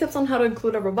Tips on how to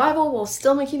include a revival while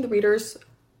still making the readers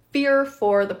fear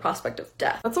for the prospect of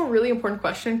death. That's a really important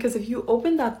question, because if you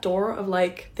open that door of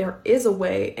like, there is a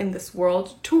way in this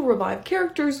world to revive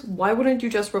characters, why wouldn't you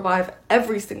just revive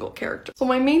every single character? So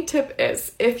my main tip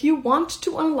is, if you want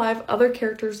to unalive other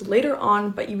characters later on,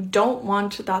 but you don't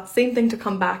want that same thing to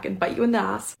come back and bite you in the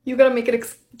ass, you gotta make it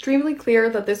extremely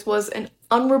clear that this was an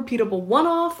unrepeatable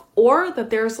one-off, or that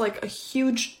there's like a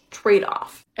huge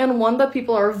trade-off, and one that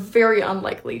people are very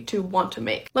unlikely to want to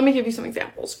make. Let me give you some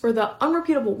examples. For the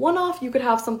unrepeatable one-off, you could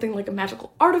have something like a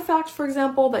magical artifact, for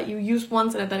example, that you use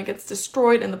once and then it gets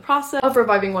destroyed in the process of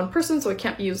reviving one person, so it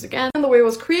can't be used again. And the way it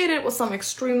was created was some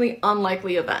extremely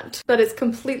unlikely event that is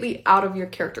completely out of your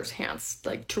character's hands,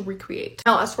 like to recreate.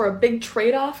 Now, as for a big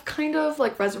trade-off, kind of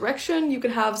like resurrection, you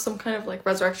could have some kind of like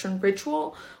resurrection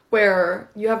ritual where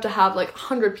you have to have like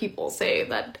 100 people, say,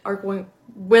 that are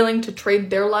willing to trade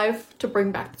their life to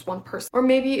bring back this one person. Or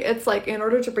maybe it's like, in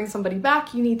order to bring somebody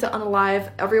back, you need to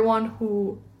unalive everyone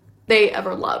who they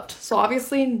ever loved. So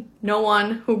obviously no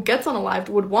one who gets unalived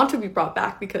would want to be brought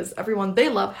back, because everyone they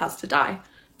love has to die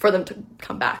for them to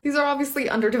come back. These are obviously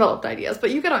underdeveloped ideas,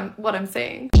 but you get on what I'm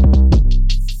saying.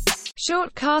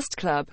 Short Cast Club.